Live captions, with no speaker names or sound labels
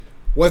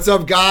What's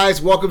up,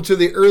 guys? Welcome to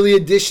the early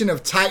edition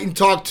of Titan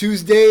Talk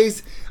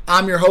Tuesdays.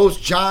 I'm your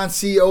host, John,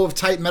 CEO of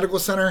Titan Medical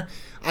Center.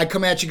 I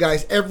come at you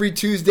guys every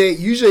Tuesday,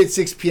 usually at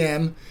 6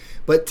 p.m.,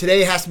 but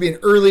today has to be an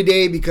early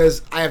day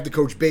because I have to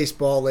coach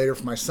baseball later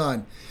for my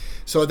son.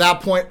 So at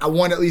that point, I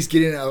want to at least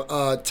get in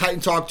a Titan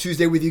Talk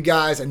Tuesday with you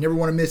guys. I never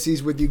want to miss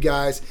these with you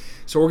guys.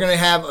 So we're going to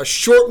have a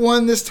short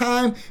one this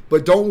time,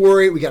 but don't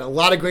worry, we got a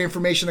lot of great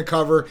information to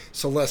cover,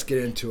 so let's get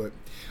into it.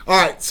 All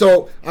right,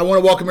 so I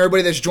want to welcome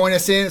everybody that's joined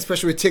us in,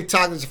 especially with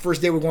TikTok. This is the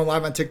first day we're going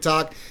live on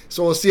TikTok,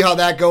 so we'll see how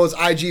that goes.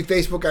 IG,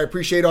 Facebook, I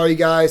appreciate all you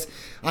guys.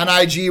 On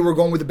IG, we're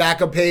going with the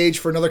backup page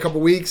for another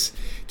couple weeks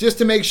just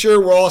to make sure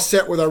we're all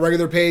set with our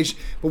regular page,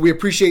 but we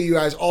appreciate you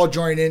guys all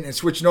joining in and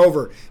switching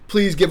over.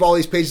 Please give all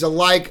these pages a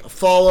like, a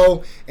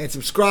follow, and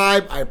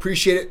subscribe. I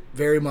appreciate it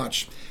very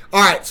much.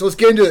 All right, so let's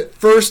get into it.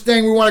 First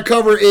thing we want to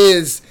cover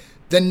is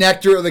the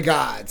Nectar of the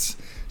Gods.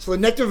 So the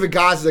Nectar of the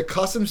Gods is a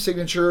custom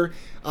signature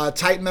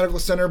Titan Medical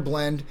Center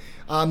blend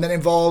that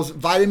involves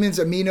vitamins,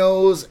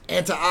 aminos,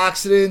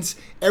 antioxidants,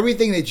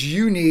 everything that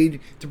you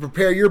need to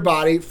prepare your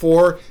body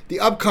for the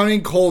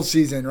upcoming cold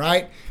season,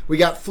 right? We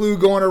got flu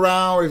going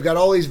around, we've got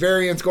all these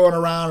variants going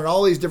around, and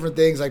all these different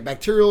things like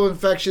bacterial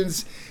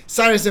infections,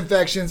 sinus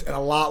infections, and a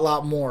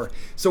lot more.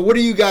 So what are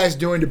you guys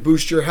doing to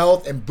boost your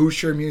health and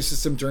boost your immune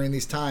system during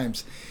these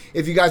times?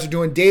 If you guys are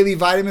doing daily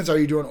vitamins, are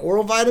you doing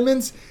oral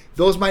vitamins?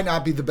 Those might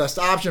not be the best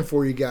option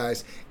for you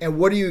guys. And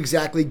what are you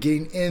exactly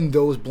getting in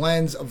those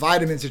blends of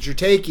vitamins that you're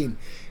taking?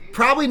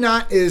 Probably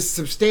not as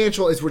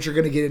substantial as what you're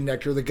going to get in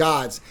Nectar of the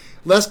Gods.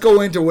 Let's go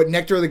into what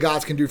Nectar of the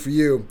Gods can do for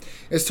you.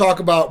 Let's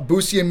talk about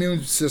boosting the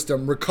immune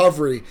system,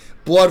 recovery,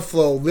 blood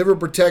flow, liver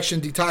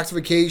protection,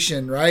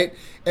 detoxification, right?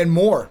 And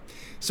more.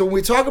 So when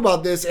we talk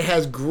about this, it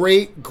has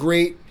great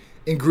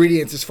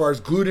ingredients as far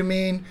as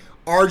glutamine,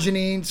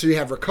 arginine, so you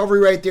have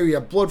recovery right there, you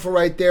have blood flow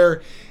right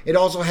there. It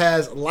also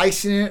has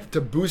lysine in it to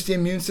boost the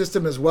immune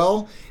system as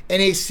well,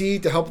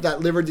 NAC to help with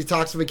that liver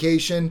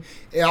detoxification.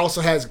 It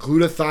also has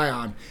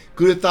glutathione.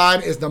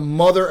 Glutathione is the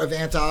mother of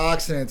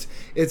antioxidants.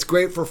 It's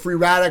great for free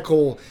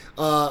radicals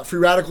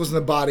in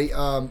the body,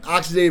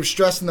 oxidative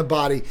stress in the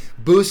body,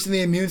 boosting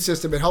the immune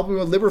system and helping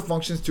with liver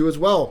functions too as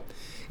well.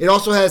 It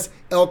also has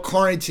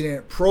L-carnitine in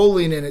it,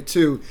 proline in it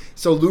too.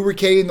 So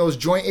lubricating those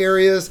joint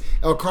areas.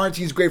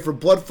 L-carnitine is great for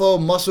blood flow,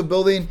 muscle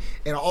building,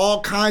 and all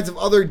kinds of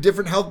other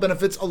different health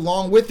benefits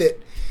along with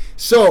it.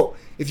 So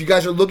if you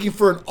guys are looking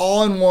for an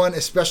all-in-one,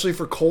 especially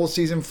for cold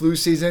season, flu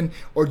season,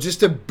 or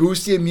just to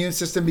boost the immune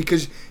system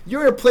because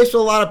you're in a place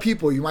with a lot of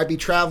people. You might be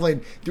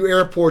traveling through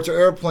airports or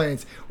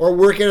airplanes or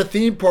work at a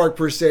theme park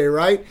per se,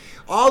 right?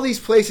 All these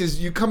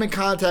places, you come in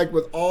contact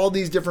with all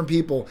these different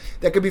people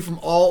that could be from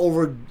all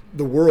over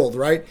the world,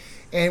 right?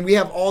 And we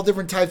have all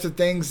different types of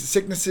things,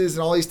 sicknesses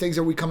and all these things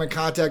that we come in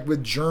contact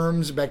with,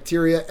 germs,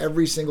 bacteria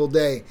every single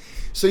day.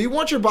 So you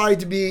want your body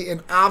to be in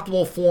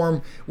optimal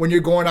form when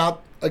you're going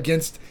out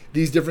against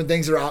these different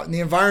things that are out in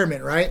the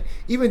environment, right?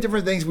 Even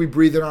different things we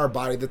breathe in our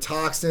body, the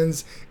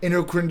toxins,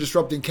 endocrine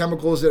disrupting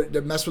chemicals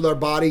that mess with our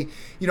body.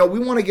 You know, we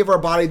want to give our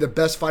body the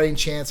best fighting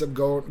chance of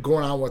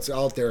going on what's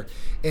out there.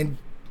 And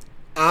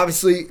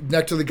obviously,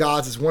 Nectar of the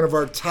Gods is one of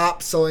our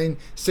top selling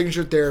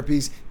signature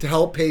therapies to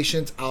help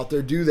patients out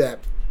there do that.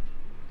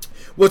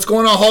 What's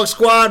going on, Hulk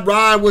Squad?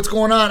 Rod, what's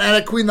going on?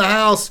 Anna Queen in the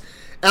house.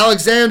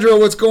 Alexandra,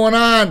 what's going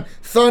on?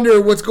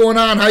 Thunder, what's going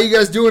on? How you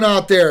guys doing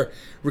out there?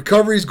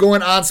 Recovery's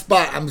going on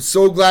spot. I'm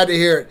so glad to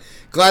hear it.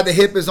 Glad the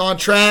hip is on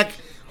track.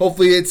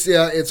 Hopefully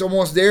it's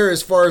almost there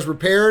as far as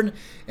repaired,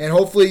 and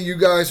hopefully you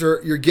guys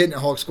you're getting it,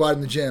 Hulk Squad,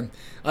 in the gym.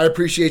 I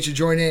appreciate you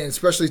joining in,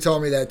 especially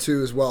telling me that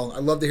too as well. I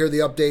love to hear the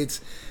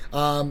updates.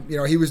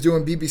 He was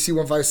doing BPC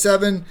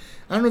 157.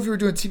 I don't know if you were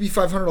doing TB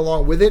 500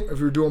 along with it, or if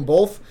you were doing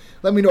both.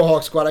 Let me know,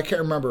 Hulk Squad. I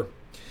can't remember.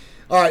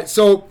 All right,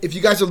 so if you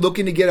guys are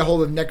looking to get a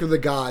hold of Nectar of the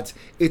Gods,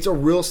 it's a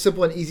real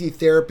simple and easy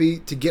therapy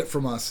to get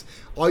from us.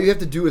 All you have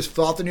to do is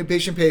fill out the new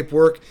patient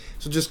paperwork.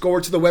 So just go over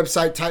to the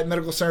website,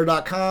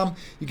 titanmedicalcenter.com.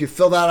 You can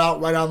fill that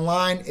out right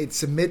online. It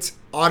submits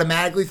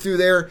automatically through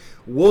there.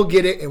 We'll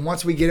get it, and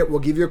once we get it, we'll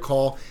give you a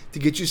call to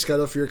get you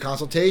scheduled for your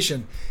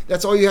consultation.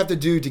 That's all you have to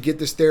do to get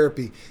this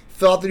therapy.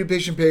 Fill out the new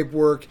patient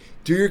paperwork,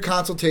 do your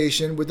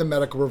consultation with the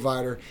medical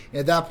provider, and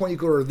at that point you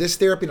can order this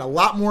therapy and a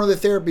lot more of the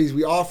therapies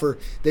we offer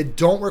that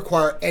don't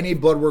require any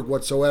blood work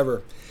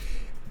whatsoever.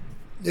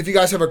 If you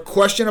guys have a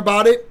question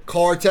about it,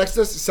 call or text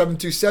us at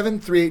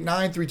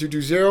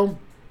 727-389-3220.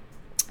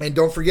 And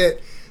don't forget,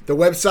 the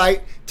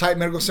website,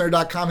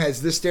 titanmedicalcenter.com,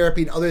 has this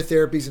therapy and other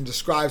therapies and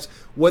describes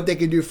what they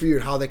can do for you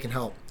and how they can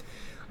help.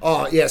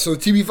 So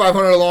TB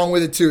 500 along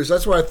with it too. So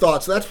that's what I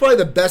thought. So that's probably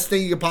the best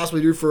thing you could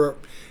possibly do for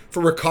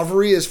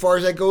recovery as far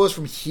as that goes,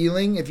 from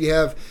healing. If you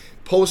have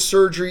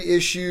post-surgery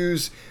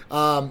issues,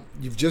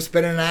 you've just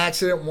been in an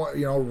accident,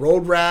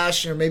 road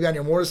rash, maybe on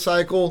your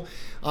motorcycle,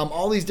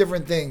 all these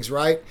different things,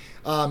 right?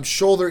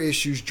 Shoulder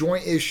issues,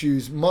 joint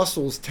issues,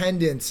 muscles,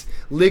 tendons,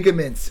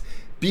 ligaments.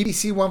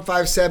 BPC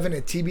 157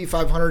 and TB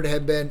 500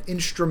 have been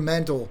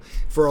instrumental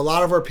for a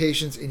lot of our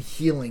patients in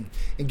healing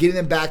and getting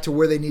them back to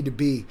where they need to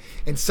be.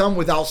 And some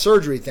without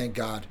surgery, thank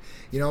God.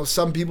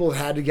 Some people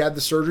have had to get the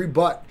surgery,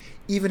 but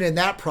even in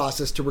that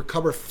process, to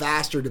recover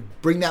faster, to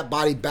bring that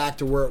body back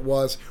to where it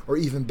was or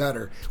even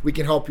better. We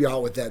can help you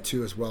out with that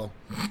too as well.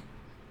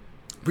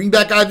 Bring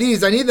back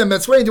IVs. I need them.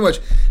 That's way too much.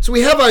 So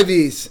we have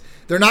IVs.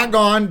 They're not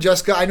gone,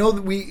 Jessica. I know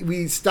that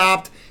we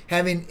stopped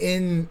having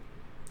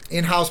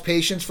in-house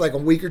patients for like a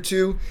week or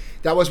two.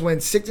 That was when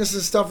sickness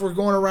and stuff were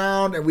going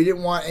around, and we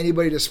didn't want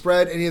anybody to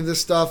spread any of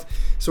this stuff.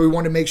 So we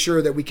wanted to make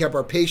sure that we kept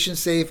our patients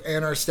safe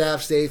and our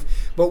staff safe.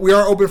 But we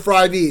are open for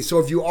IV. So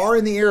if you are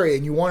in the area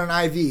and you want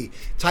an IV,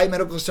 Titan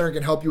Medical Center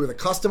can help you with a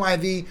custom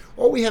IV,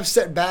 or we have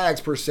set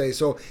bags per se.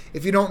 So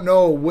if you don't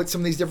know what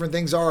some of these different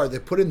things are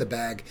that put in the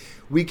bag,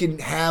 we can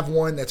have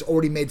one that's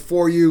already made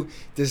for you,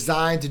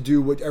 designed to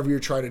do whatever you're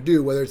trying to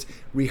do, whether it's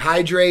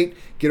rehydrate,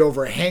 get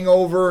over a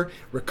hangover,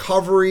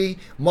 recovery,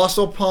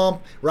 muscle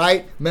pump,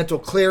 right? Mental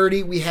clarity.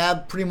 We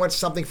have pretty much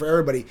something for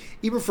everybody.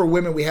 Even for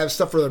women, we have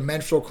stuff for their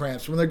menstrual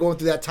cramps. When they're going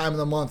through that time of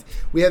the month,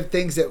 we have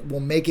things that will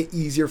make it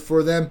easier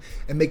for them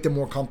and make them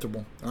more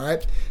comfortable. All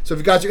right. So if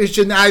you guys are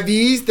interested in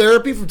IVs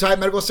therapy from Titan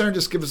Medical Center,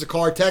 just give us a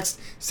call or text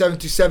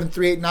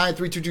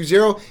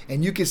 727-389-3220,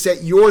 and you can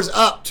set yours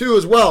up too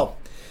as well.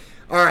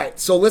 All right,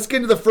 so let's get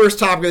into the first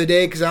topic of the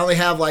day because I only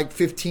have like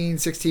 15,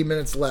 16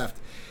 minutes left.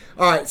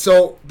 All right,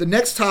 so the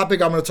next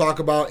topic I'm going to talk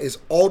about is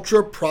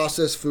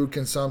ultra-processed food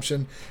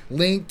consumption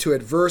linked to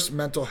adverse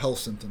mental health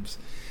symptoms.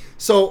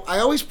 So I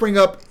always bring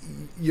up,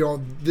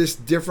 this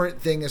different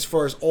thing as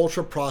far as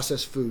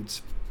ultra-processed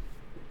foods.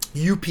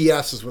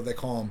 UPFs is what they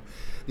call them,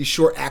 these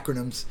short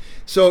acronyms.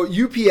 So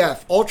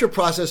UPF,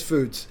 ultra-processed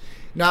foods.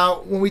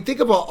 Now, when we think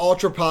about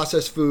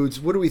ultra-processed foods,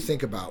 what do we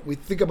think about? We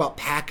think about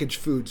packaged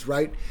foods,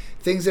 right?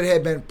 Things that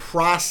have been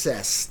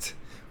processed,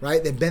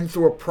 right? They've been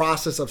through a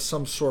process of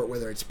some sort,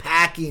 whether it's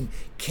packing,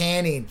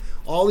 canning,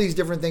 all these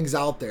different things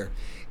out there.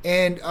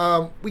 And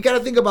we got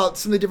to think about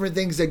some of the different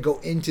things that go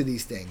into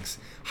these things.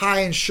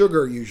 High in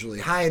sugar usually,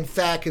 high in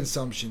fat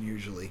consumption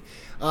usually.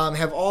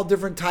 Have all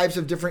different types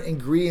of different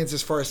ingredients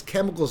as far as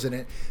chemicals in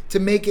it to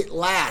make it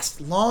last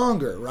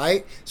longer,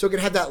 right? So it can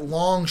have that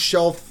long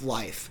shelf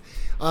life.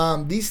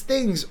 These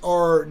things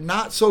are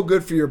not so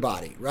good for your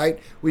body, right?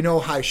 We know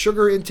high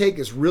sugar intake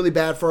is really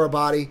bad for our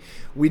body.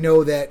 We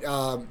know that,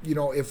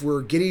 if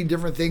we're getting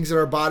different things in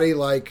our body,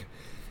 like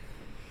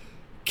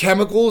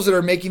chemicals that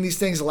are making these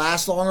things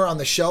last longer on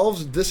the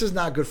shelves, this is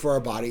not good for our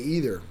body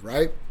either,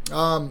 right?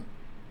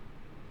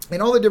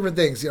 And all the different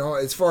things,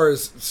 as far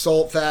as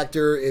salt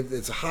factor, if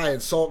it's high in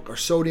salt or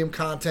sodium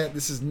content,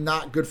 this is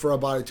not good for our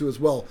body too as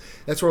well.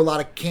 That's where a lot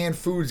of canned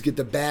foods get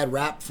the bad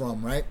rap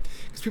from, right?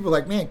 Because people are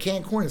like, man,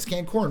 canned corn is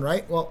canned corn,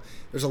 right? Well,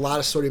 there's a lot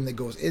of sodium that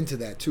goes into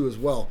that too as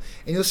well.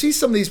 And you'll see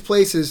some of these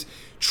places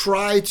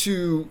try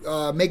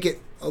to make it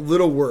a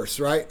little worse,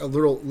 right? A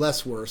little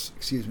less worse,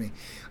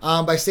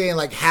 by saying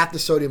like half the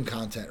sodium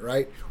content,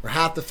 right? Or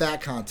half the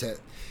fat content.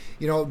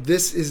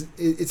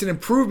 It's an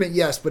improvement,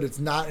 yes, but it's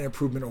not an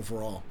improvement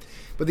overall.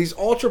 But these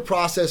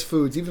ultra-processed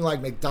foods, even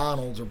like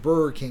McDonald's or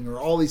Burger King or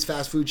all these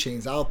fast food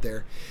chains out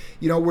there,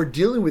 we're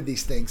dealing with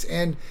these things.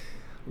 And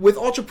with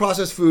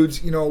ultra-processed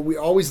foods, we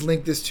always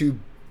link this to,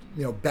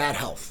 bad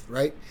health,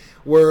 right?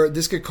 Where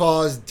this could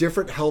cause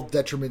different health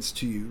detriments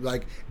to you,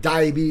 like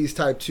diabetes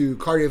type 2,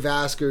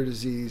 cardiovascular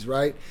disease,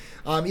 right?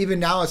 Even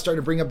now it's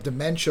starting to bring up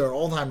dementia or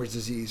Alzheimer's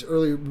disease,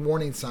 early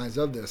warning signs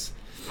of this.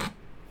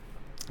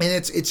 And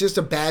it's just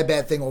a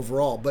bad thing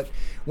overall. But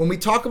when we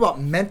talk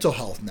about mental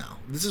health now,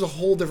 this is a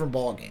whole different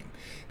ballgame.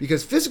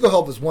 Because physical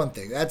health is one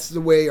thing. That's the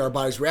way our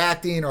body's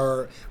reacting,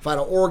 our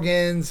vital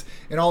organs,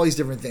 and all these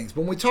different things.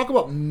 But when we talk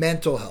about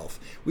mental health,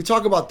 we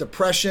talk about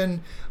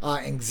depression,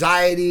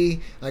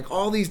 anxiety, like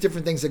all these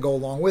different things that go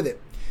along with it.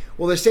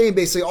 Well, they're saying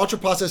basically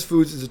ultra-processed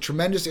foods is a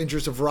tremendous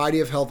interest in a variety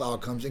of health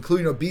outcomes,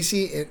 including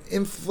obesity and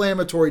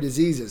inflammatory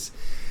diseases.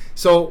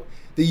 So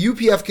the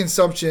UPF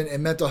consumption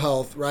and mental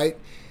health, right?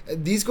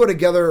 These go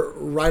together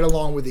right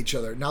along with each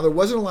other. Now, there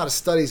wasn't a lot of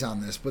studies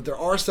on this, but there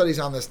are studies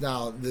on this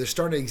now. They're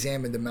starting to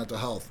examine the mental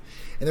health.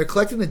 And they're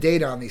collecting the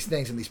data on these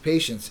things and these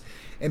patients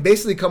and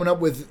basically coming up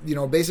with,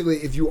 basically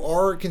if you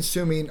are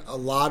consuming a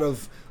lot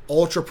of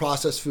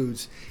ultra-processed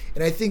foods,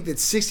 and I think that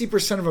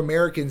 60% of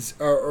Americans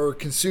are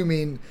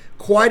consuming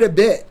quite a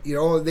bit. We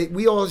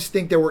always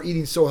think that we're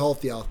eating so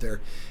healthy out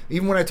there.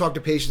 Even when I talk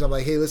to patients, I'm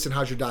like, hey, listen,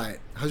 how's your diet?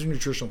 How's your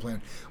nutritional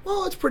plan?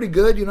 Well, it's pretty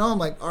good. I'm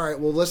like, all right,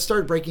 well, let's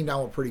start breaking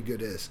down what pretty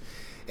good is.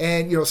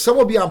 And, some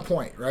will be on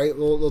point, right?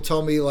 They'll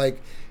tell me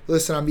like,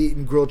 listen, I'm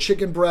eating grilled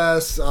chicken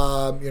breasts.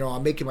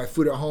 I'm making my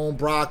food at home,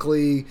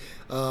 broccoli.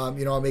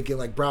 I'm making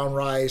like brown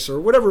rice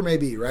or whatever it may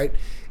be, right?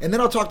 And then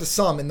I'll talk to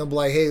some and they'll be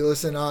like, hey,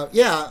 listen,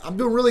 I'm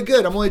doing really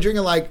good. I'm only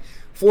drinking like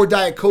 4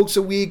 Diet Cokes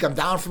a week. I'm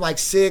down from like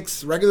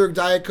 6 regular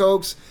Diet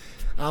Cokes.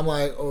 I'm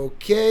like,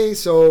 okay,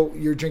 so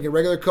you're drinking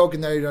regular Coke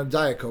and now you're doing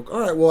Diet Coke.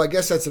 All right, well, I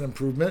guess that's an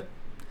improvement.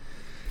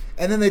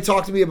 And then they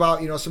talk to me about,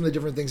 some of the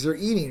different things they're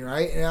eating,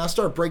 right? And I'll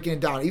start breaking it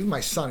down. Even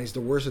my son, he's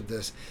the worst at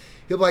this.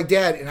 He'll be like,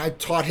 Dad, and I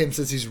taught him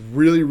since he's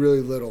really,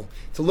 really little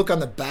to look on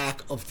the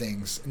back of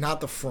things, not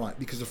the front,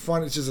 because the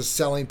front is just a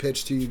selling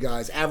pitch to you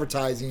guys,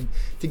 advertising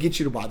to get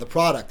you to buy the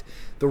product.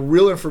 The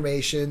real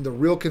information, the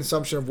real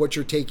consumption of what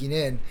you're taking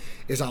in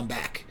is on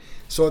back.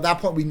 So at that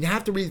point, we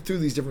have to read through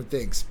these different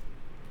things.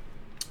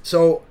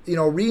 So,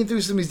 reading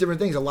through some of these different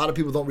things, a lot of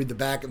people don't read the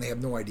back and they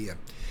have no idea.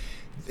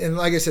 And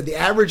like I said, the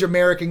average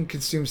American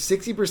consumes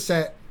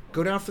 60%,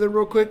 go down for that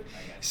real quick,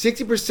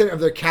 60% of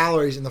their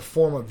calories in the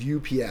form of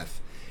UPF.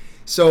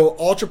 So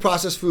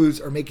ultra-processed foods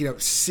are making up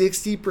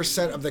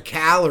 60% of the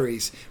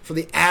calories for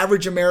the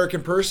average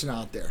American person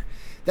out there.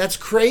 That's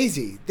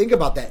crazy. Think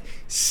about that.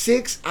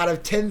 6 out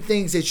of 10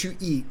 things that you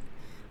eat,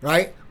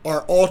 right,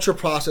 are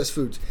ultra-processed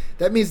foods.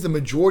 That means the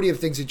majority of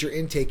things that you're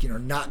intaking are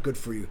not good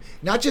for you.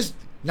 Not just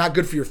not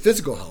good for your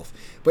physical health,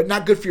 but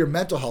not good for your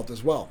mental health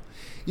as well.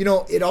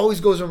 It always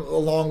goes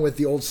along with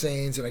the old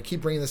sayings, and I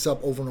keep bringing this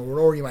up over and over and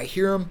over. You might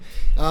hear them.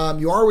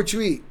 You are what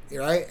you eat,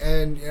 right?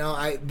 And,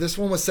 this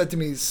one was said to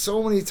me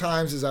so many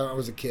times as I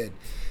was a kid.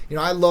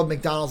 I love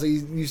McDonald's. I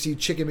used to eat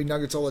chicken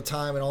McNuggets all the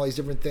time and all these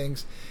different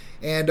things.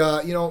 And,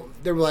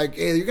 they were like,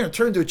 hey, you're going to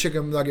turn into a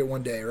chicken nugget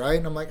one day, right?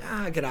 And I'm like,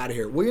 get out of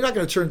here. Well, you're not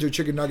going to turn into a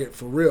chicken nugget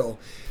for real.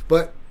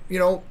 But,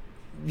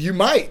 you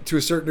might to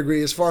a certain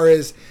degree as far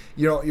as,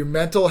 your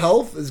mental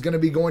health is going to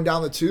be going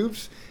down the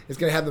tubes. It's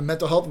going to have the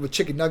mental health of a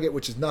chicken nugget,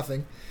 which is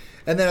nothing.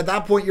 And then at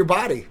that point, your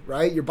body,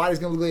 right? Your body's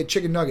going to look like a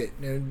chicken nugget.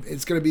 And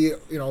it's going to be,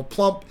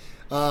 plump,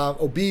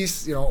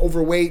 obese,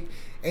 overweight.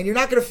 And you're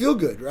not going to feel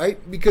good, right?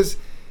 Because,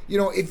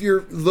 if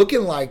you're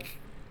looking like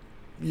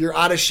you're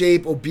out of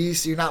shape,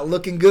 obese, you're not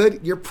looking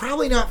good, you're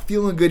probably not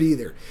feeling good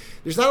either.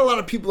 There's not a lot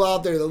of people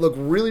out there that look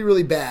really,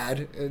 really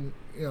bad. And,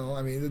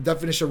 the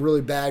definition of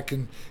really bad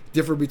can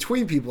differ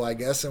between people, I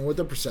guess, and what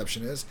their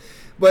perception is.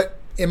 But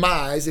in my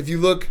eyes, if you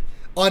look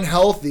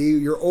unhealthy,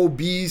 you're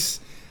obese,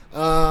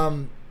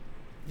 you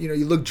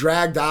look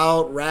dragged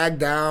out, ragged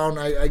down,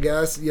 I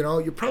guess,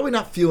 you're probably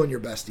not feeling your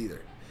best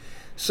either.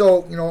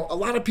 So, a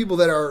lot of people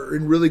that are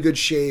in really good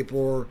shape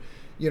or,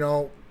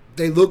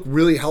 they look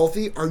really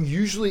healthy are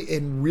usually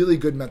in really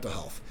good mental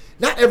health.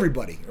 Not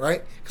everybody,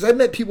 right? Because I've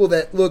met people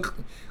that look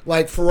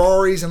like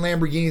Ferraris and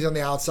Lamborghinis on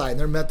the outside and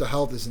their mental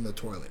health is in the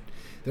toilet.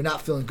 They're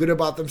not feeling good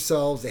about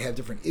themselves. They have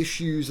different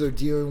issues they're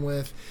dealing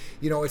with.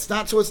 It's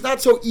not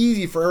so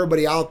easy for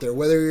everybody out there.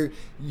 Whether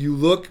you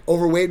look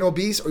overweight and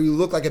obese or you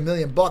look like $1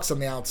 million on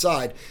the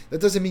outside,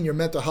 that doesn't mean your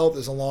mental health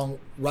is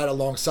right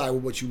alongside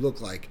with what you look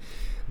like.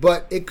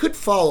 But it could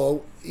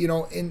follow, in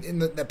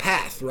the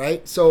path,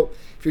 right? So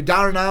if you're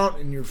down and out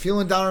and you're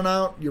feeling down and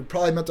out, your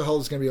probably mental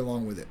health is going to be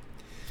along with it.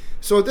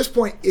 So at this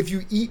point, if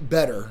you eat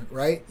better,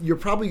 right, you'll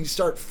probably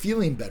start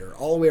feeling better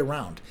all the way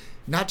around.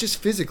 Not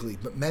just physically,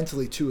 but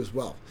mentally too as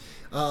well.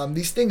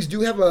 These things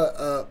do have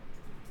a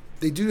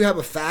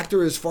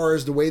factor as far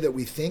as the way that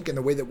we think and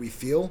the way that we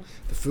feel.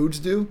 The foods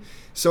do.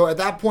 So at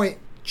that point,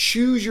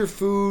 choose your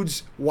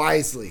foods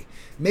wisely.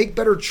 Make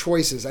better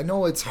choices. I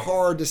know it's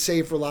hard to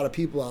say for a lot of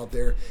people out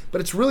there,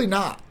 but it's really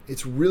not.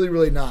 It's really,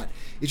 really not.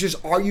 It's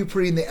just, are you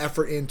putting the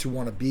effort in to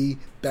want to be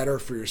better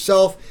for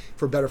yourself,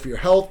 better for your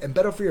health, and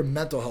better for your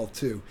mental health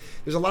too?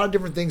 There's a lot of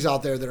different things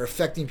out there that are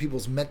affecting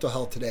people's mental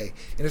health today.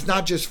 And it's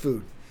not just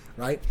food,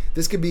 right?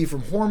 This could be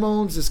from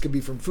hormones. This could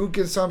be from food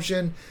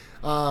consumption.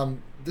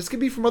 This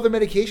could be from other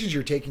medications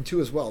you're taking too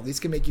as well.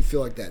 These can make you feel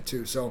like that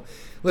too. So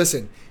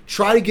listen,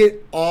 try to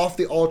get off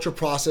the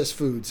ultra-processed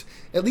foods.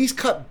 At least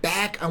cut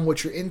back on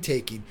what you're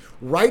intaking.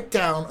 Write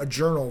down a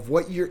journal of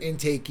what you're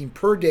intaking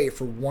per day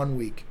for 1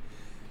 week.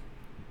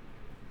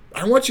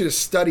 I want you to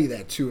study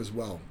that too as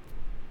well.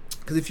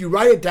 Because if you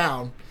write it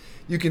down,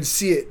 you can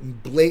see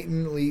it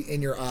blatantly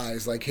in your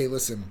eyes. Like, hey,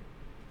 listen,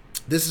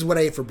 this is what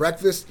I ate for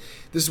breakfast.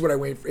 This is what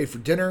I ate for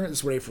dinner. This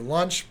is what I ate for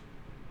lunch.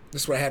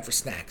 This is what I had for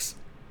snacks.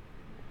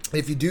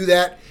 If you do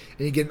that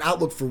and you get an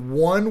outlook for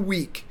 1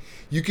 week,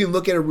 you can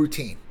look at a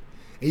routine.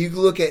 And you can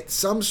look at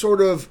some sort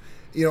of,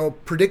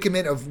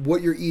 predicament of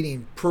what you're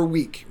eating per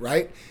week,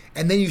 right?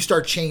 And then you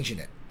start changing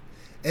it.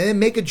 And then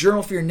make a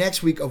journal for your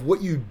next week of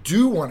what you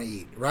do want to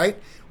eat, right?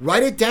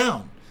 Write it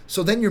down.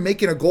 So then you're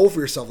making a goal for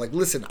yourself. Like,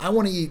 listen, I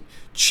want to eat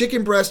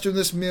chicken breast during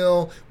this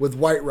meal with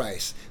white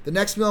rice. The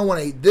next meal I want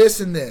to eat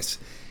this and this.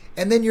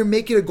 And then you're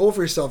making a goal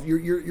for yourself.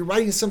 You're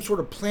writing some sort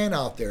of plan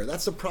out there.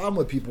 That's the problem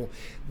with people.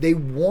 They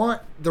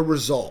want the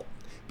result,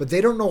 but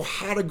they don't know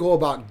how to go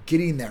about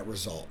getting that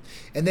result.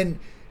 And then,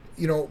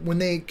 when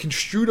they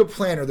construe a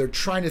plan or they're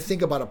trying to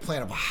think about a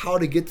plan of how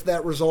to get to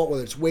that result,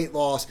 whether it's weight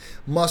loss,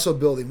 muscle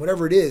building,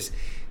 whatever it is,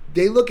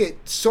 they look at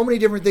so many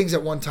different things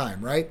at one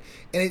time, right?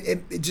 And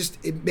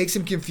it makes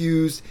them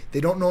confused.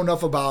 They don't know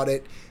enough about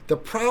it. The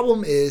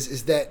problem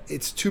is that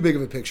it's too big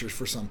of a picture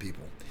for some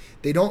people.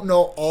 They don't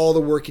know all the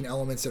working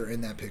elements that are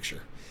in that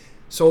picture.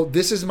 So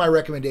this is my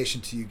recommendation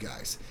to you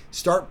guys.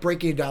 Start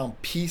breaking it down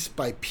piece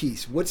by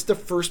piece. What's the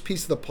first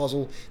piece of the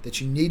puzzle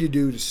that you need to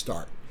do to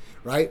start,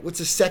 right? What's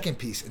the second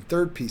piece and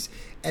third piece?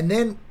 And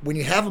then when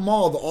you have them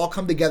all, they'll all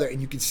come together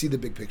and you can see the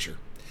big picture.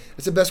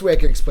 That's the best way I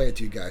can explain it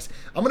to you guys.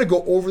 I'm going to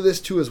go over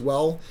this too as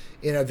well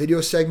in a video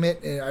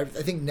segment. And I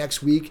think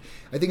next week,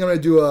 I think I'm going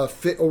to do a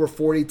Fit Over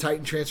 40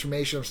 Titan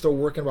transformation. I'm still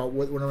working about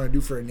what I'm going to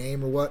do for a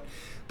name or what.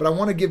 But I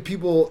want to give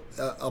people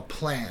a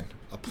plan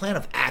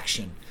of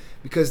action,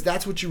 because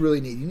that's what you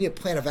really need. You need a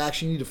plan of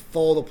action. You need to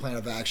follow the plan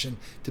of action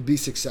to be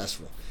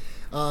successful.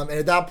 And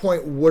at that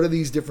point, what are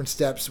these different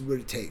steps, what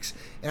it takes?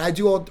 And I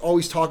do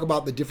always talk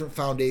about the different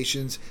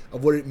foundations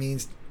of what it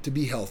means to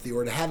be healthy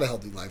or to have a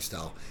healthy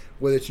lifestyle,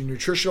 whether it's your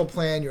nutritional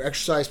plan, your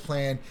exercise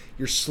plan,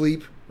 your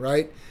sleep,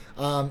 right?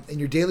 And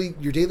your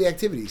daily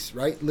activities,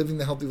 right? Living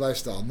the healthy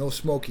lifestyle, no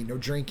smoking, no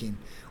drinking,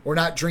 or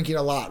not drinking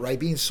a lot, right?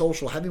 Being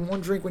social, having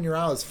one drink when you're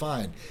out is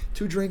fine.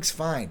 2 drinks,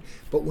 fine.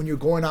 But when you're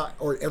going out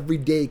or every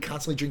day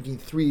constantly drinking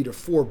 3 to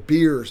 4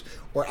 beers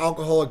or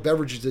alcoholic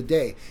beverages a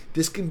day,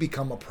 this can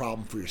become a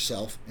problem for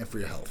yourself and for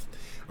your health.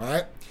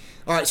 All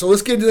right, so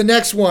let's get into the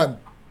next one.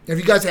 If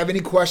you guys have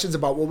any questions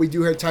about what we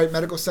do here at Titan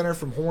Medical Center,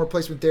 from hormone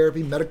replacement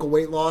therapy, medical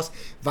weight loss,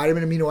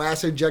 vitamin amino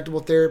acid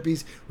injectable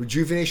therapies,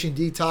 rejuvenation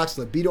detox,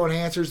 libido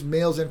enhancers,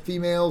 males and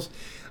females,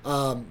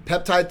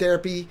 peptide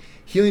therapy,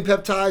 healing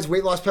peptides,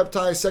 weight loss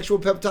peptides, sexual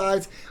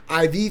peptides,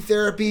 IV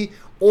therapy,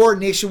 or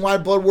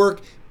nationwide blood work,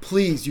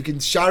 please, you can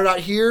shout it out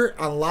here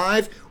on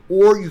live,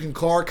 or you can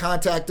call or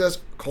text us,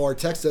 at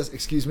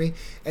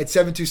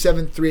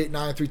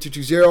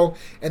 727-389-3220,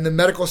 and the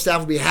medical staff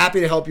will be happy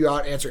to help you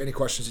out, answer any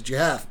questions that you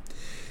have.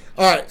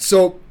 All right,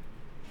 so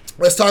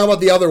let's talk about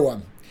the other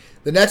one.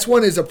 The next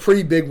one is a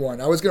pretty big one.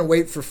 I was going to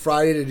wait for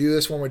Friday to do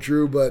this one with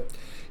Drew, but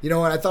you know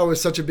what? I thought it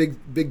was such a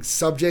big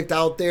subject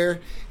out there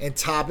and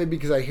topic,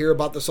 because I hear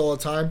about this all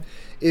the time,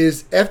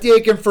 is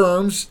FDA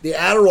confirms the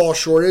Adderall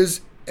shortage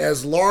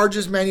as large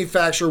as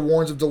manufacturer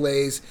warns of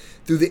delays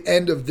through the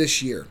end of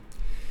this year.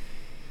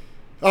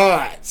 All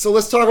right, so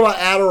let's talk about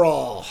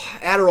Adderall.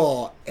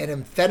 Adderall and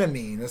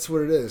amphetamine. That's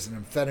what it is,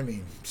 an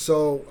amphetamine.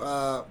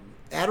 So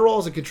Adderall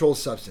is a controlled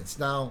substance.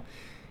 Now,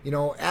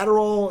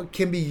 Adderall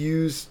can be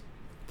used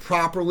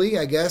properly,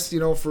 I guess,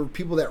 for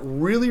people that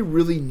really,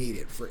 really need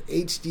it, for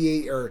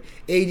HDA or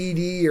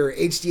ADD or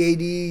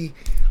HDAD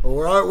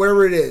or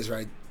whatever it is,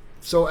 right?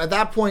 So at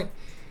that point,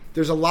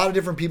 there's a lot of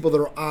different people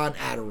that are on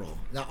Adderall.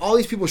 Now, all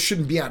these people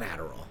shouldn't be on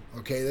Adderall,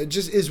 okay? That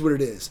just is what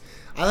it is.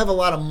 I have a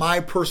lot of my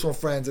personal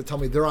friends that tell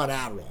me they're on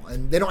Adderall,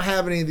 and they don't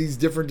have any of these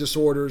different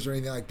disorders or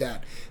anything like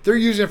that. They're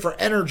using it for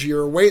energy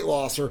or weight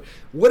loss or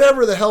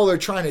whatever the hell they're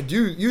trying to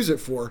use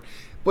it for,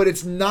 but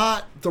it's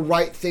not the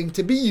right thing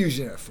to be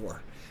using it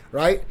for,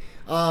 right?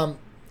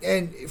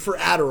 And for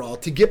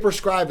Adderall, to get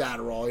prescribed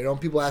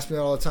Adderall, people ask me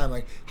that all the time,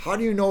 like, how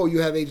do you know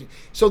you have ADD?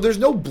 So there's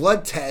no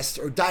blood test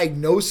or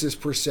diagnosis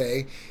per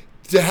se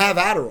to have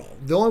Adderall.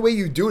 The only way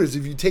you do it is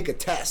if you take a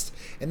test,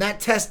 and that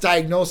test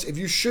diagnoses if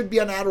you should be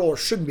on Adderall or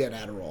shouldn't be on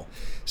Adderall.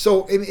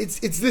 So it's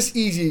this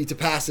easy to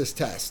pass this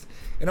test.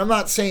 And I'm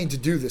not saying to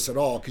do this at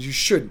all, because you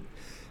shouldn't.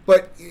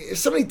 But if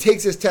somebody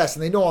takes this test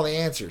and they know all the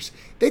answers,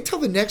 they tell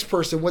the next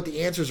person what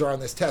the answers are on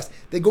this test.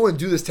 They go and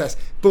do this test.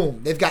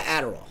 Boom, they've got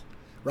Adderall,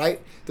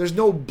 right? There's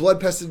no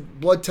blood test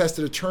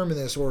to determine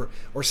this or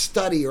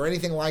study or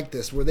anything like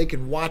this where they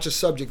can watch a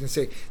subject and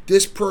say,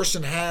 this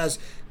person has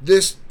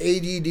this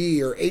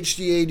ADD or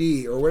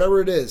HDAD or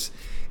whatever it is.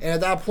 And at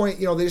that point,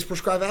 they just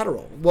prescribe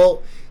Adderall.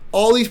 Well,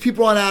 all these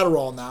people on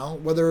Adderall now,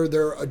 whether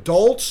they're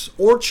adults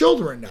or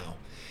children now,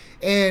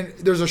 and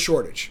there's a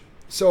shortage.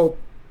 So,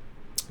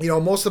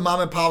 most of the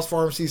mom and pop's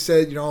pharmacies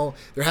said,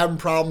 they're having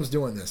problems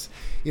doing this.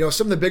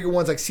 Some of the bigger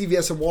ones like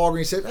CVS and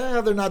Walgreens said,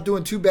 they're not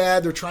doing too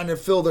bad. They're trying to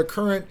fill their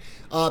current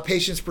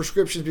patients'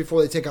 prescriptions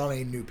before they take on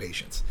any new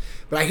patients.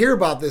 But I hear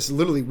about this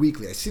literally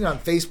weekly. I see it on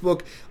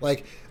Facebook,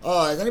 like,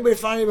 has anybody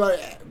found anybody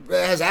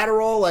that has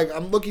Adderall? Like,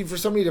 I'm looking for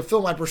somebody to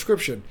fill my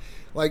prescription.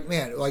 Like,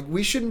 man,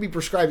 we shouldn't be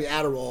prescribing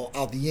Adderall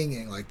out the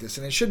yin-yang like this,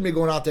 and it shouldn't be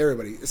going out to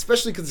everybody,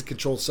 especially because it's a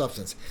controlled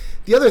substance.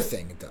 The other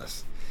thing it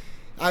does,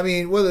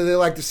 whether they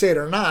like to say it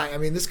or not,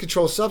 this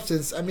controlled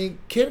substance,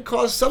 can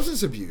cause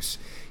substance abuse.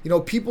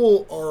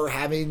 People are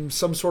having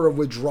some sort of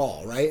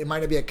withdrawal, right? It might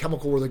not be a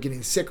chemical where they're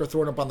getting sick or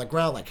thrown up on the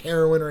ground like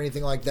heroin or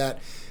anything like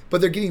that,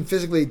 but they're getting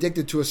physically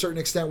addicted to a certain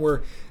extent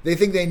where they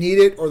think they need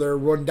it, or they're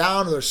run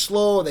down, or they're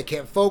slow, or they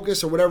can't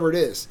focus, or whatever it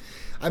is.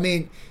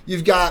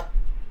 You've got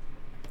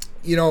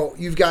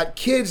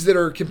kids that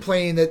are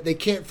complaining that they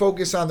can't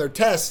focus on their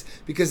tests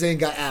because they ain't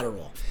got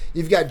Adderall.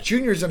 You've got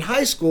juniors in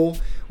high school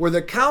where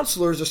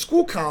the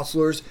school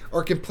counselors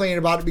are complaining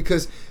about it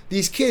because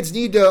these kids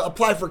need to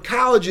apply for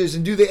colleges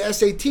and do the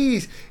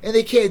SATs, and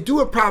they can't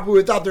do it properly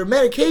without their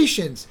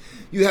medications.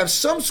 You have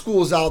some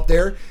schools out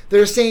there that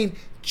are saying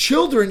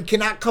children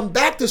cannot come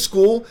back to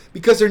school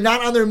because they're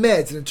not on their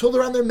meds, and until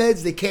they're on their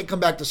meds, they can't come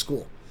back to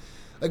school.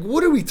 Like,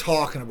 what are we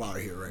talking about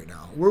here right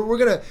now? We're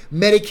going to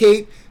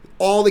medicate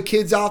all the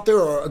kids out there,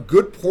 or a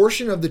good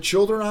portion of the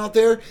children out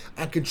there,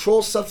 on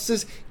controlled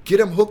substances, get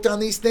them hooked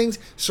on these things,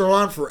 so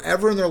on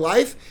forever in their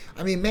life.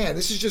 Man,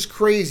 this is just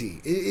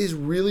crazy. It is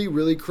really,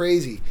 really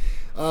crazy.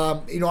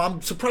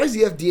 I'm surprised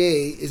the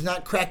FDA is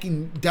not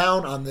cracking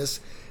down on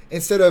this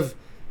instead of,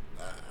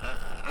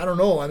 I don't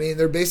know.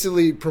 They're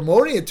basically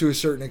promoting it to a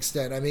certain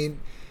extent. I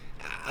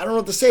don't know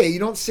what to say. You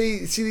don't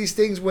see these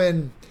things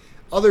when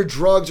other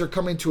drugs are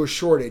coming to a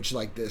shortage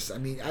like this. I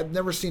mean, I've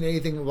never seen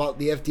anything about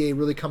the FDA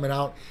really coming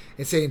out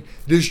and saying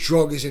this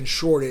drug is in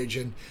shortage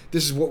and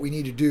this is what we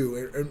need to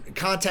do, and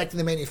contacting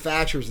the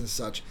manufacturers and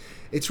such.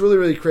 It's really,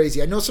 really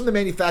crazy. I know some of the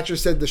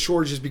manufacturers said the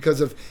shortage is because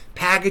of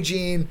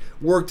packaging,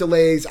 work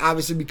delays,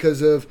 obviously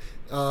because of,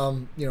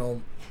 the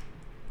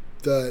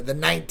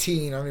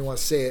 19, I don't even want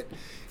to say it,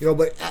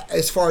 but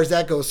as far as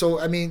that goes. So,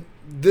 I mean,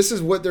 this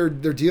is what they're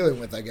dealing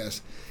with, I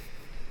guess.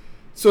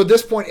 So at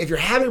this point, if you're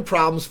having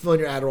problems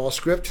filling your Adderall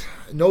script,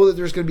 know that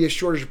there's going to be a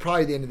shortage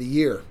probably at the end of the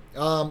year.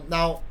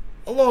 Now,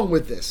 along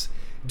with this,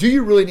 do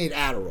you really need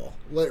Adderall?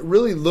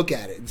 Really look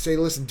at it and say,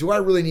 listen, do I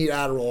really need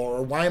Adderall,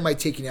 or why am I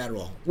taking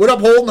Adderall? What up,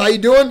 Holton? How you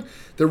doing?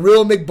 The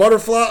real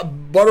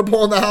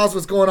Butterball in the house.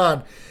 What's going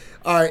on?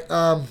 All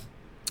right.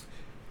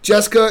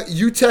 Jessica,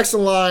 you text the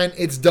line.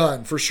 It's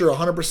done. For sure.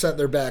 100%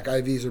 they're back.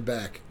 IVs are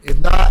back. If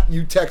not,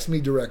 you text me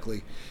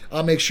directly.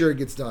 I'll make sure it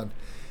gets done.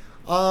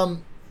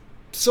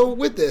 So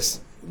with this,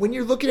 when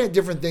you're looking at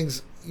different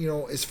things,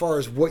 as far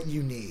as what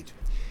you need,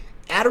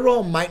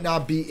 Adderall might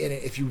not be in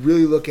it if you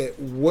really look at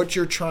what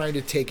you're trying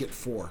to take it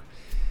for.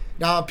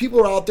 Now, people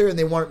are out there and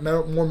they want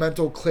more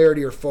mental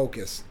clarity or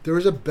focus. There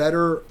is a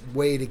better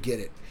way to get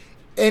it.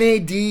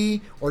 NAD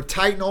or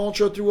Titan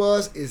Ultra through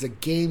us is a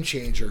game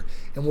changer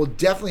and will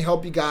definitely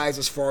help you guys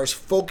as far as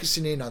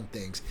focusing in on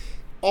things.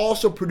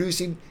 Also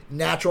producing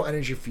natural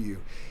energy for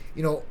you.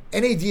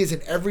 NAD is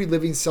in every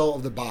living cell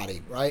of the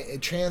body, right?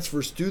 It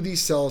transfers through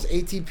these cells,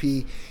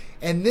 ATP,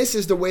 and this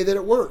is the way that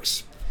it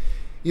works.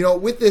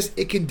 With this,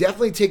 it can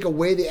definitely take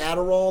away the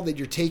Adderall that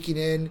you're taking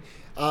in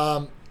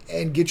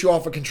and get you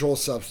off a controlled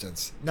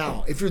substance.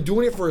 Now, if you're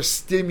doing it for a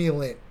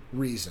stimulant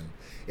reason,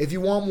 if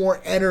you want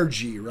more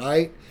energy,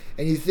 right,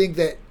 and you think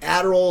that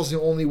Adderall is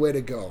the only way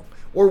to go,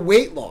 or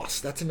weight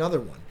loss, that's another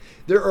one.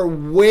 There are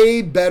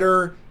way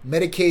better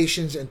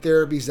medications and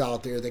therapies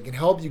out there that can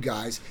help you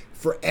guys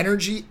for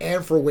energy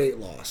and for weight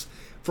loss.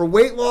 For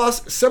weight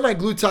loss,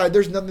 semaglutide,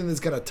 there's nothing that's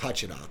going to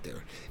touch it out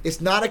there.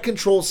 It's not a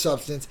controlled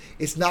substance.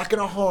 It's not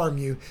going to harm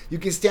you. You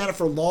can stand it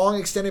for long,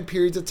 extended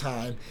periods of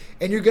time,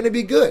 and you're going to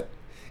be good.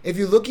 If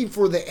you're looking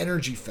for the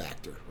energy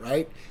factor,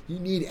 right? You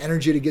need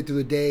energy to get through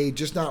the day,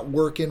 just not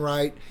working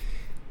right.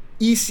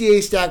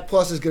 ECA Stack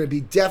Plus is going to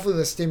be definitely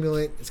the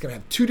stimulant. It's going to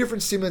have two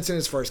different stimulants in it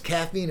as far as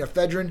caffeine and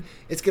ephedrine.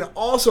 It's going to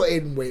also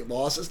aid in weight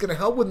loss. It's going to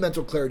help with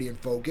mental clarity and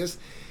focus.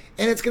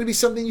 And it's going to be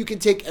something you can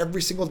take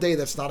every single day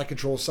that's not a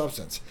controlled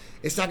substance.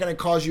 It's not going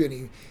to cause you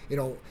any,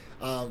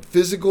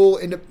 physical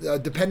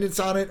dependence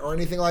on it or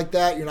anything like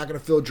that. You're not going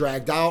to feel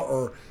dragged out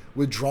or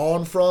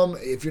withdrawn from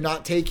if you're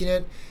not taking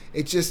it.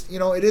 It's just,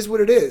 it is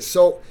what it is.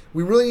 So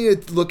we really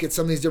need to look at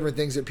some of these different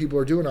things that people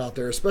are doing out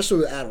there, especially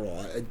with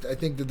Adderall. I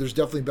think that there's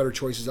definitely better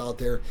choices out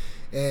there.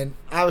 And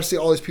obviously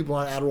all these people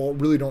on Adderall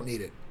really don't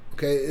need it.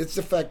 Okay? It's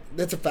a fact.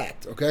 That's a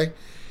fact. Okay?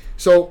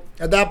 So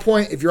at that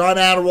point, if you're on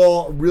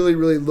Adderall, really,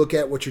 really look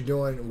at what you're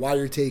doing, why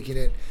you're taking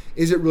it.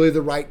 Is it really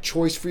the right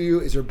choice for you?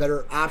 Is there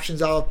better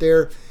options out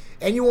there?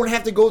 And you won't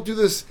have to go through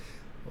this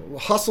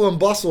hustle and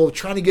bustle of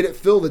trying to get it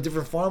filled at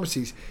different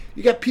pharmacies.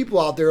 You got people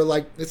out there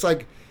like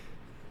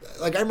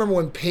I remember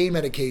when pain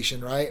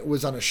medication, right,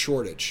 was on a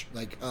shortage,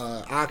 like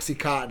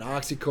Oxycontin,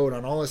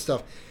 Oxycodone, all this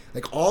stuff.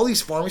 Like all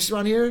these pharmacies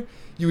around here,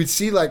 you would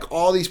see like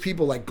all these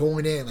people like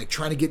going in, like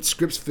trying to get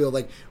scripts filled,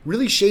 like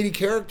really shady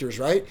characters,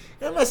 right?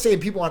 And I'm not saying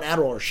people on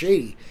Adderall are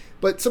shady,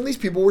 but some of these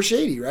people were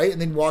shady, right? And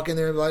then walk in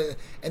there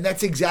and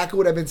that's exactly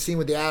what I've been seeing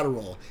with the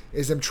Adderall,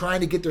 is them trying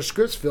to get their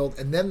scripts filled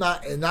and then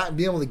not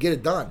being able to get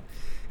it done.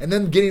 And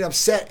then getting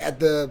upset at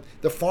the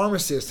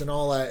pharmacist and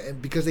all that,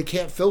 and because they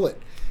can't fill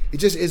it. It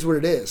just is what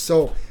it is.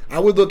 So I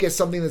would look at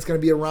something that's going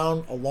to be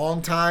around a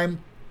long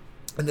time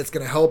and that's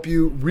going to help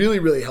you, really,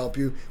 really help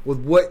you with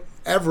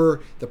whatever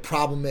the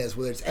problem is,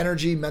 whether it's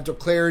energy, mental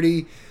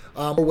clarity,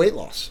 or weight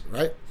loss,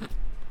 right?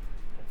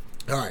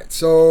 All right.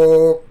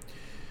 So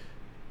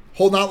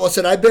hold on. Like I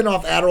said, I've been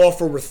off Adderall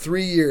for over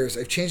 3 years.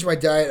 I've changed my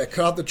diet. I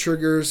cut out the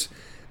triggers,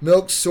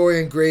 milk, soy,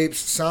 and grapes.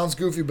 Sounds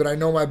goofy, but I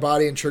know my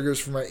body and triggers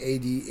for my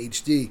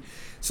ADHD.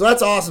 So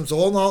that's awesome. So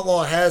Holden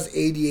Outlaw has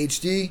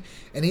ADHD,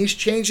 and he's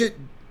changed it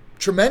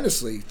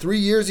tremendously. 3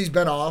 years he's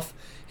been off.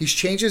 He's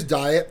changed his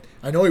diet.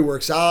 I know he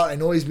works out. I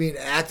know he's being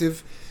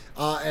active.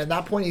 And at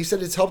that point, he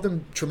said it's helped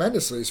him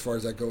tremendously as far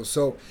as that goes.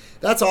 So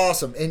that's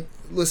awesome. And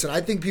listen,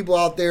 I think people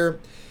out there,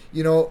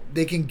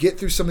 they can get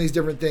through some of these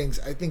different things.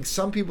 I think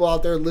some people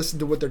out there listen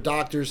to what their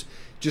doctors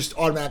just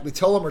automatically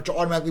tell them or to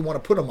automatically want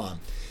to put them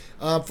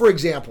on. For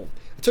example,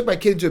 I took my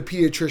kid to a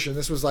pediatrician.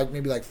 This was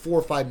maybe 4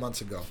 or 5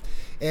 months ago.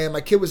 And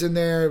my kid was in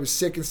there. He was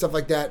sick and stuff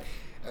like that.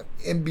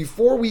 And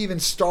before we even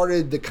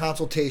started the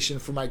consultation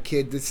for my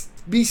kid to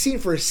be seen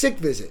for a sick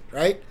visit,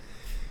 right,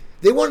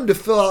 they wanted to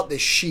fill out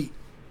this sheet.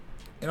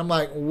 And I'm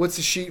like, well, what's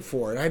the sheet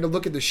for? And I had to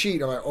look at the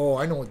sheet. I'm like, oh,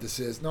 I know what this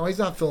is. No, he's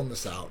not filling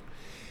this out.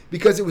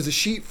 Because it was a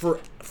sheet for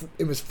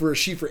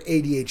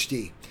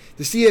ADHD.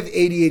 To see if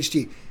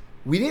ADHD.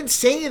 We didn't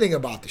say anything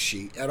about the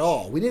sheet at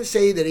all. We didn't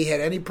say that he had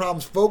any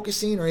problems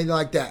focusing or anything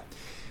like that.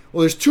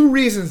 Well, there's two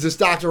reasons this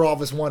doctor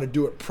office wanted to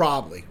do it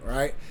probably, all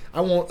right?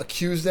 I won't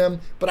accuse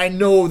them, but I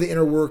know the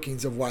inner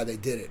workings of why they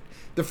did it.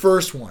 The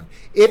first one,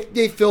 if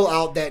they fill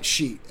out that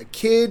sheet, a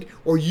kid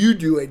or you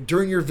do it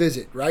during your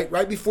visit, right?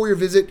 Right before your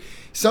visit,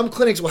 some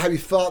clinics will have you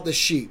fill out the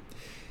sheet.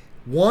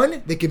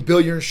 One, they can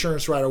bill your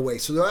insurance right away.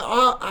 So they're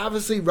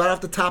obviously right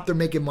off the top, they're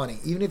making money.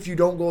 Even if you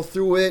don't go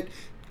through with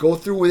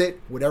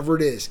it, whatever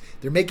it is.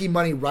 They're making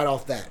money right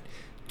off that.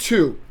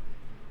 Two,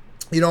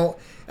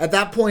 at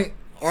that point,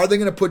 are they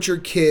going to put your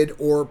kid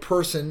or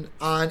person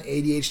on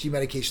ADHD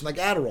medication like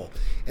Adderall?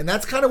 And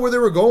that's kind of where they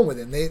were going with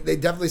it. And they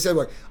definitely said,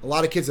 like, a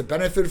lot of kids have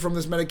benefited from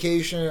this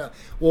medication.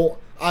 Well,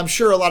 I'm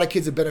sure a lot of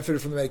kids have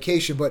benefited from the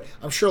medication, but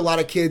I'm sure a lot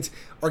of kids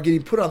are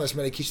getting put on this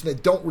medication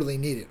that don't really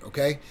need it,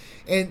 okay?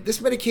 And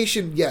this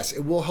medication, yes,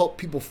 it will help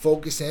people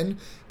focus in,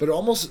 but it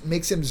almost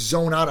makes them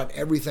zone out on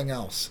everything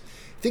else.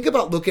 Think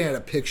about looking at a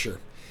picture.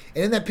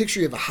 And in that picture,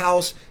 you have a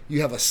house,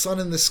 you have a sun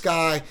in the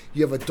sky,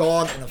 you have a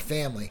dog and a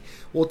family.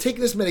 Well,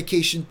 taking this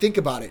medication, think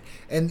about it.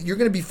 And you're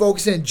going to be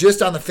focusing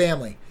just on the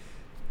family.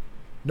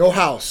 No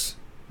house,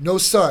 no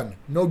sun,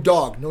 no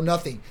dog, no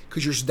nothing.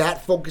 Because you're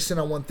that focusing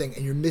on one thing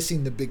and you're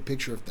missing the big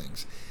picture of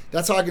things.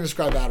 That's how I can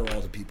describe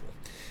Adderall to people.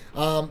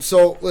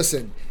 So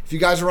listen, if you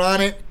guys are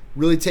on it,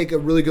 really take a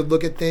really good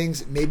look at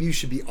things. Maybe you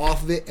should be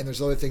off of it, and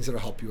there's other things that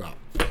will help you out.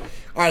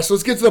 All right, so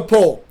let's get to the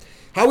poll.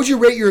 How would you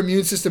rate your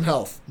immune system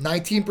health?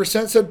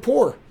 19% said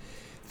poor,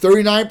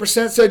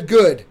 39% said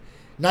good,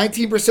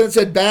 19%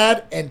 said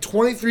bad, and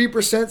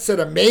 23% said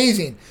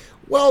amazing.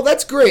 Well,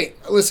 that's great.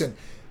 Listen,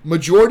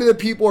 majority of the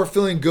people are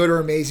feeling good or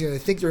amazing, and they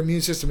think their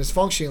immune system is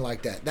functioning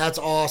like that. That's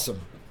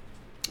awesome.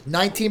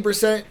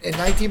 19% and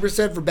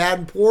 19% for bad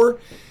and poor.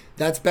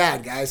 That's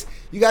bad, guys.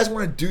 You guys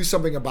want to do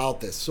something about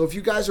this. So if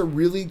you guys are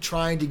really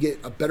trying to get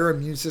a better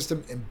immune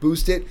system and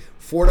boost it,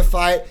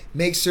 fortify it,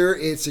 make sure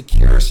it's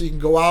secure so you can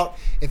go out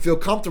and feel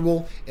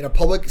comfortable in a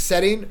public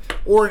setting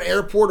or an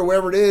airport or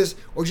wherever it is,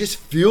 or just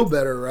feel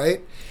better,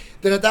 right?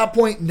 Then at that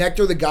point,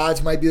 Nectar of the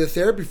Gods might be the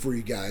therapy for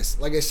you guys.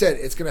 Like I said,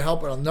 it's going to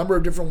help in a number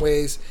of different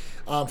ways,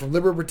 from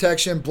liver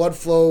protection, blood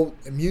flow,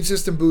 immune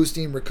system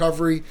boosting,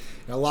 recovery,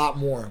 and a lot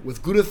more.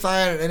 With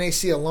glutathione and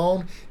NAC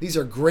alone, these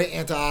are great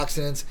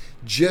antioxidants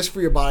just for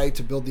your body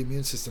to build the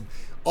immune system.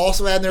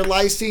 Also add their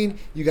lysine,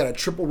 you got a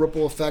triple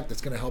ripple effect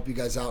that's going to help you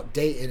guys out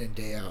day in and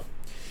day out.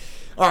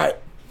 All right,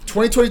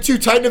 2022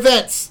 Titan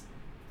events.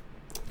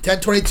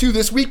 10/22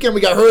 this weekend,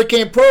 we got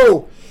Hurricane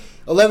Pro.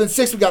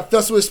 11/6, we got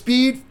Festival of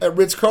Speed at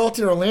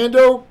Ritz-Carlton,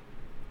 Orlando.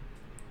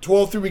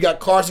 12/3, we got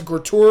Cars and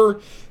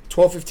Couture.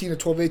 12/15 and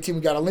 12/18,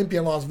 we got Olympia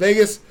in Las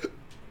Vegas.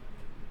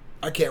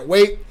 I can't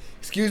wait.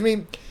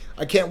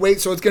 I can't wait.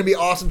 So it's going to be an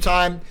awesome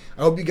time.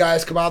 I hope you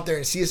guys come out there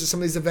and see us at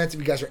some of these events. If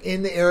you guys are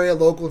in the area,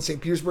 local in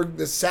St. Petersburg,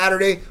 this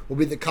Saturday, we'll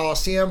be at the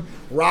Coliseum,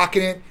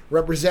 rocking it,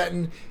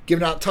 representing,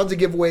 giving out tons of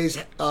giveaways,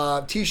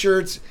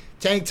 T-shirts,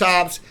 tank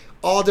tops,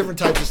 all different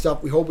types of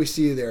stuff. We hope we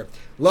see you there.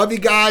 Love you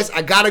guys.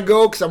 I got to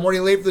go because I'm already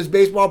late for this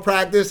baseball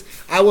practice.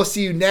 I will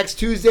see you next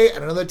Tuesday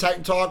at another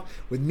Titan Talk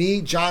with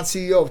me, John,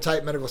 CEO of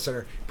Titan Medical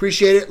Center.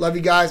 Appreciate it. Love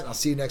you guys. I'll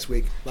see you next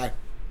week. Bye.